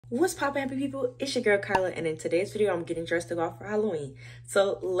What's poppin', happy people? It's your girl Kyla, and in today's video I'm getting dressed to go out for Halloween.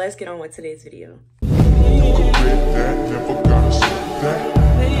 So let's get on with today's video.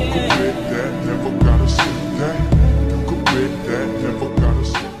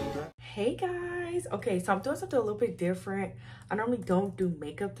 Hey guys, okay, so I'm doing something a little bit different. I normally don't do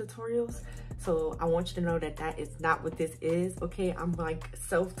makeup tutorials, so I want you to know that that is not what this is. Okay, I'm like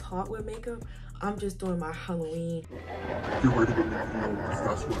self-taught with makeup. I'm just doing my Halloween get ready with me videos.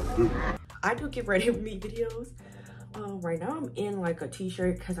 That's what I do. I do get ready with me videos. Right now I'm in like a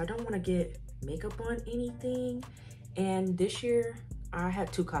t-shirt because I don't want to get makeup on anything. And this year I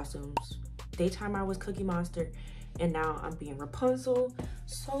had two costumes. Daytime I was Cookie Monster, and now I'm being Rapunzel.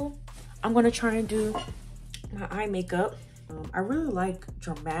 So I'm gonna try and do my eye makeup. I really like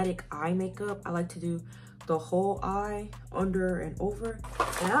dramatic eye makeup. I like to do the whole eye, under and over.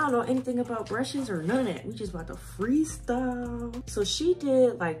 And I don't know anything about brushes or none of that. We just about to freestyle. So she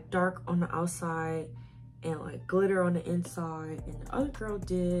did like dark on the outside and like glitter on the inside, and the other girl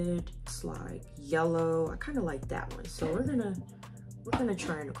did like yellow. I kind of like that one, so we're gonna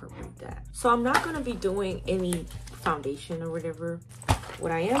try and incorporate that. So I'm not gonna be doing any foundation or whatever.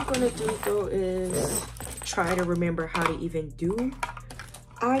 What I am gonna do though is try to remember how to even do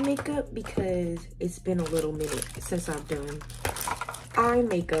eye makeup, because it's been a little minute since I've done eye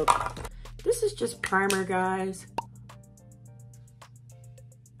makeup. This is just primer, guys.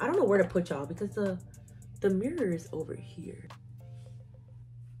 I don't know where to put y'all because the mirror is over here.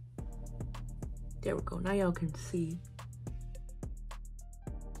 There we go, now y'all can see.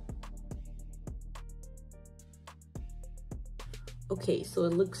 Okay, so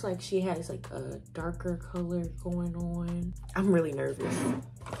it looks like she has like a darker color going on. I'm really nervous.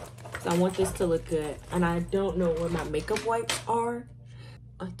 So I want this to look good. And I don't know where my makeup wipes are.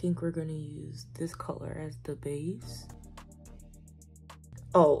 I think we're gonna use this color as the base.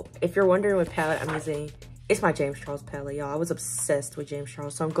 Oh, if you're wondering what palette I'm using, it's my James Charles palette, y'all. I was obsessed with James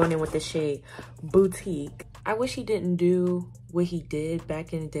Charles, so I'm going in with the shade Boutique. I wish he didn't do what he did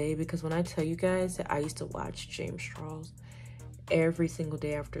back in the day, because when I tell you guys that I used to watch James Charles every single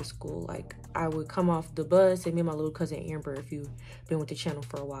day after school. Like, I would come off the bus, and me and my little cousin Amber, if you've been with the channel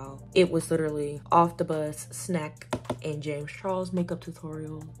for a while, it was literally off the bus, snack, and James Charles makeup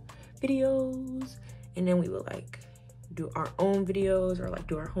tutorial videos. And then we would like do our own videos or like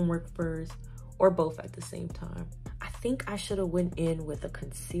do our homework first, or both at the same time. I think I should have went in with a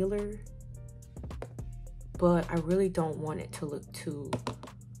concealer, but I really don't want it to look too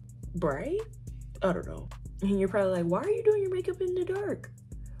bright. I don't know. And you're probably like, why are you doing your makeup in the dark?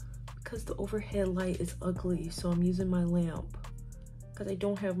 Because the overhead light is ugly, so I'm using my lamp. Because I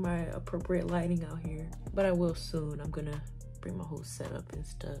don't have my appropriate lighting out here. But I will soon. I'm gonna bring my whole setup and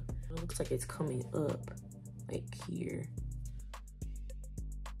stuff. It looks like it's coming up, like here.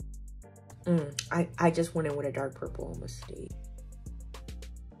 I just went in with a dark purple on mistake.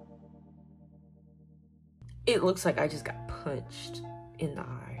 It looks like I just got punched in the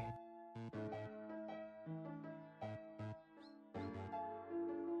eye.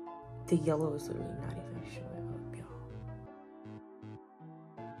 The yellow is literally not even showing up,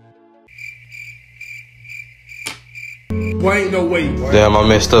 y'all. Boy, ain't no way, boy. Damn, I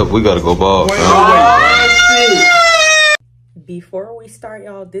messed up. We gotta go bald. Boy, ain't no way. Before we start,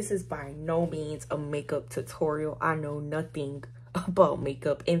 y'all, this is by no means a makeup tutorial. I know nothing about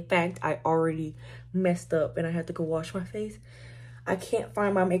makeup. In fact, I already messed up and I had to go wash my face. I can't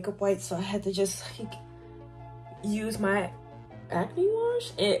find my makeup wipes, so I had to just like use my acne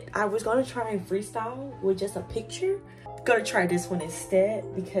wash. And I was gonna try and freestyle with just a picture. Gonna try this one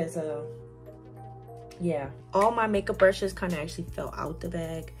instead because yeah, all my makeup brushes kind of actually fell out the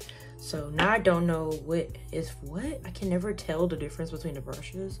bag, so now I don't know what is what. I can never tell the difference between the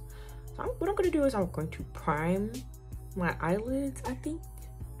brushes. So what I'm gonna do is I'm going to prime my eyelids. I think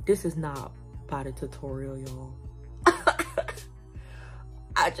this is not about a tutorial, y'all.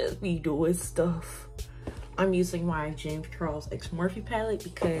 I just be doing stuff. I'm using my James Charles X Morphe palette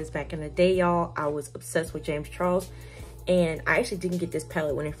because back in the day, y'all, I was obsessed with James Charles, and I actually didn't get this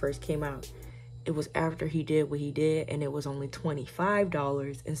palette when it first came out. It was after he did what he did, and it was only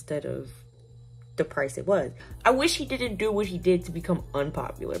 $25 instead of the price it was. I wish he didn't do what he did to become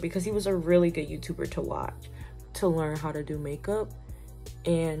unpopular, because he was a really good YouTuber to watch, to learn how to do makeup.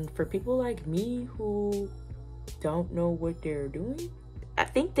 And for people like me who don't know what they're doing, I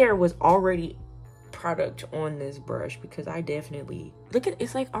think there was already product on this brush, because I definitely look at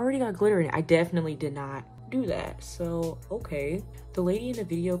it's like already got glitter in it. I definitely did not do that. So okay, the lady in the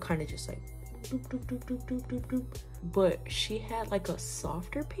video kind of just like doop, doop, doop, doop, doop, doop, doop. But she had like a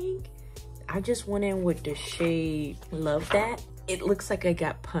softer pink. I just went in with the shade Love That. It looks like I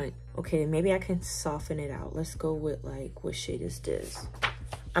got punched. Okay, maybe I can soften it out. Let's go with like, what shade is this?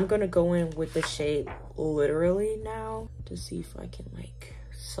 I'm gonna go in with the shade Literally now to see if I can like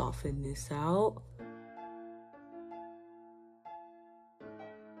soften this out.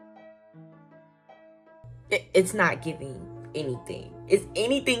 It's not giving anything. Is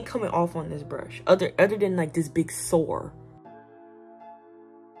anything coming off on this brush other than like this big sore?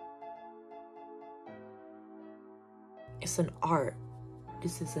 It's an art.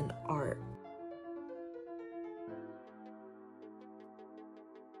 This is an art.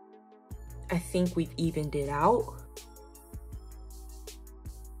 I think we've evened it out.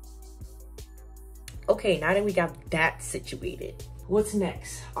 Okay, now that we got that situated, what's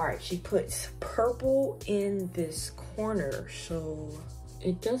next? All right, she puts purple in this corner, so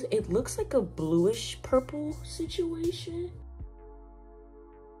it looks like a bluish purple situation.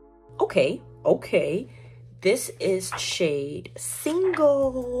 Okay. This is shade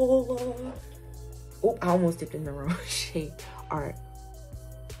Single. Oh, I almost dipped in the wrong shade. All right.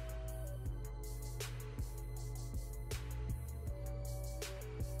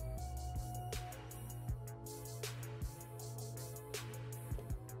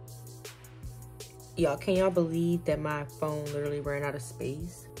 Y'all, can y'all believe that my phone literally ran out of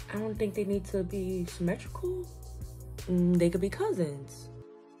space? I don't think they need to be symmetrical. They could be cousins.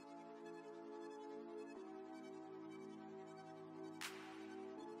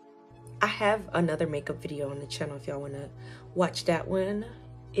 I have another makeup video on the channel if y'all wanna watch that one.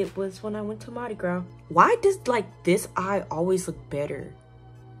 It was when I went to Mardi Gras. Why does like this eye always look better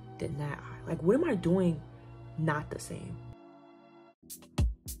than that eye? Like, what am I doing not the same?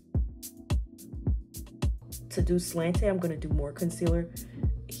 To do slanted, I'm gonna do more concealer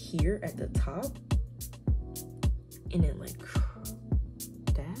here at the top. And then like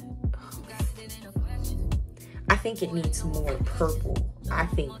that. I think it needs more purple. I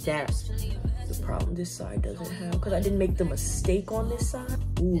think that's the problem this side doesn't have, because I didn't make the mistake on this side.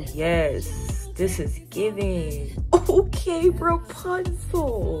 Ooh, yes, this is giving. Okay,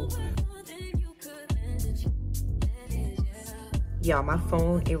 Rapunzel. Y'all, my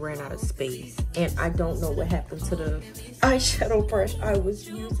phone, it ran out of space. And I don't know what happened to the eyeshadow brush I was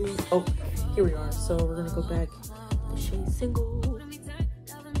using. Oh, here we are. So we're gonna go back to shade Single.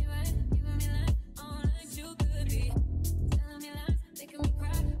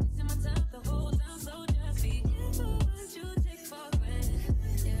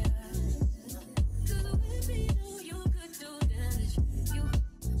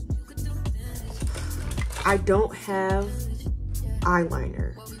 I don't have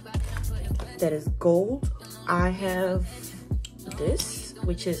eyeliner that is gold. I have this,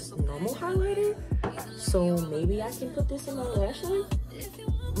 which is normal highlighter. So maybe I can put this in my lash line.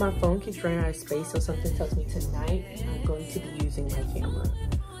 My phone keeps running out of space, so something tells me tonight I'm going to be using my camera.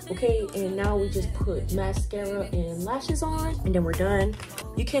 Okay, and now we just put mascara and lashes on, and then we're done.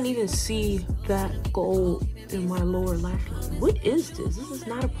 You can't even see that gold in my lower lash line. What is this? This is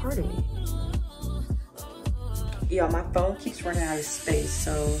not a part of me. Yeah, my phone keeps running out of space,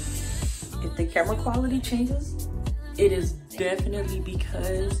 so if the camera quality changes, it is definitely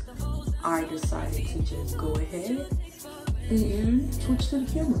because I decided to just go ahead and switch to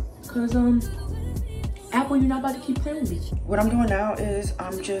the camera. Because Apple, you're not about to keep playing with me. What I'm doing now is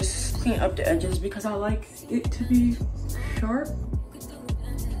I'm just cleaning up the edges because I like it to be sharp.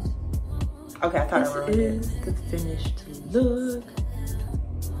 Okay, I thought I ruined it. This is the finished look.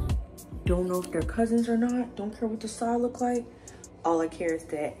 Don't know if they're cousins or not. Don't care what the side look like. All I care is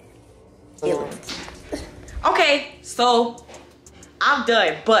that it looks. Okay, so I'm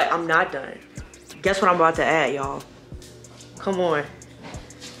done, but I'm not done. Guess what I'm about to add, y'all? Come on.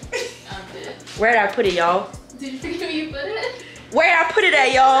 Where did I put it, y'all? Did you forget where you put it? Where did I put it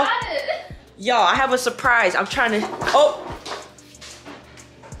at, y'all? Y'all, I have a surprise. I'm trying to, oh.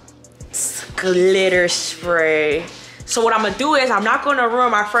 It's glitter spray. So what I'm gonna do is I'm not gonna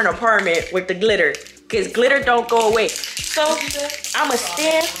ruin my friend's apartment with the glitter, because glitter don't go away. So I'm gonna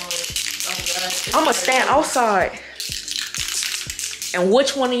stand outside. And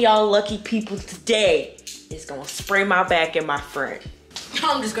which one of y'all lucky people today is gonna spray my back and my friend?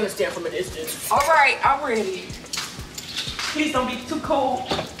 I'm just gonna stand from a distance. All right, I'm ready. Please don't be too cold.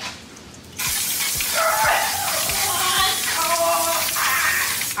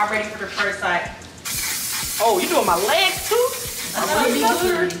 I'm ready for the first side. Oh, you doing my legs too?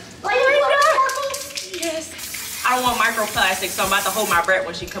 Yes. I don't want microplastics, so I'm about to hold my breath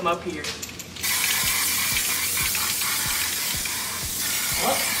when she come up here.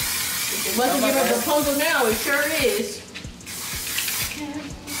 Well, it wasn't give her Rapunzel now, it sure is.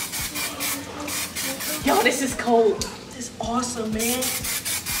 Yo, this is cold. awesome, man.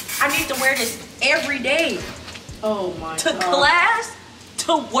 I need to wear this every day. Oh my to God. class,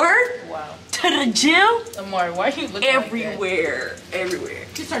 to work, Wow. to the gym. Amari, why are you looking Everywhere. Everywhere.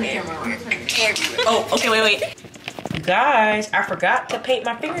 Just turn the camera on. Everywhere. Oh, okay, wait. You guys, I forgot to paint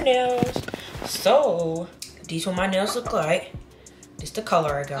my fingernails. So, these what my nails look like. This the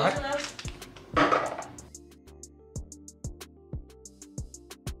color I got.